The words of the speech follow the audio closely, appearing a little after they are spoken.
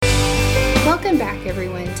Welcome back,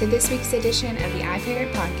 everyone, to this week's edition of the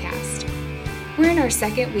iParent Podcast. We're in our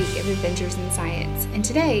second week of Adventures in Science, and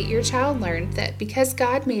today your child learned that because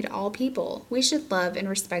God made all people, we should love and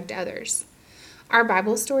respect others. Our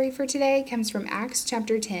Bible story for today comes from Acts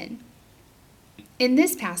chapter 10. In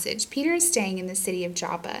this passage, Peter is staying in the city of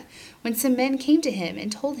Joppa when some men came to him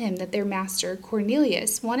and told him that their master,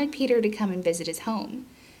 Cornelius, wanted Peter to come and visit his home.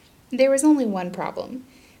 There was only one problem.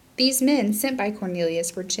 These men sent by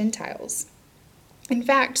Cornelius were Gentiles. In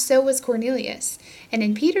fact, so was Cornelius, and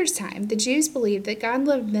in Peter's time, the Jews believed that God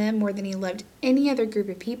loved them more than he loved any other group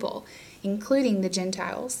of people, including the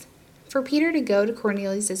Gentiles. For Peter to go to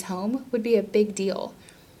Cornelius' home would be a big deal.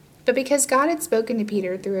 But because God had spoken to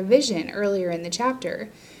Peter through a vision earlier in the chapter,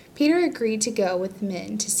 Peter agreed to go with the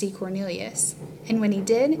men to see Cornelius. And when he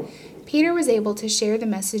did, Peter was able to share the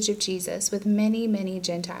message of Jesus with many, many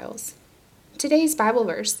Gentiles. Today's Bible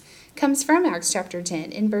verse comes from Acts chapter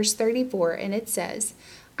 10 in verse 34, and it says,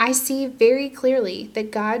 "I see very clearly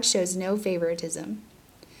that God shows no favoritism."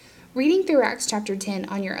 Reading through Acts chapter 10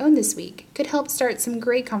 on your own this week could help start some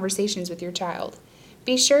great conversations with your child.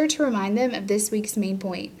 Be sure to remind them of this week's main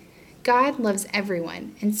point. God loves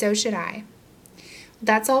everyone, and so should I.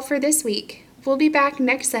 That's all for this week. We'll be back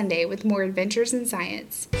next Sunday with more Adventures in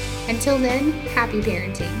Science. Until then, happy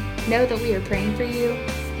parenting. Know that we are praying for you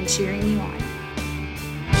and cheering you on.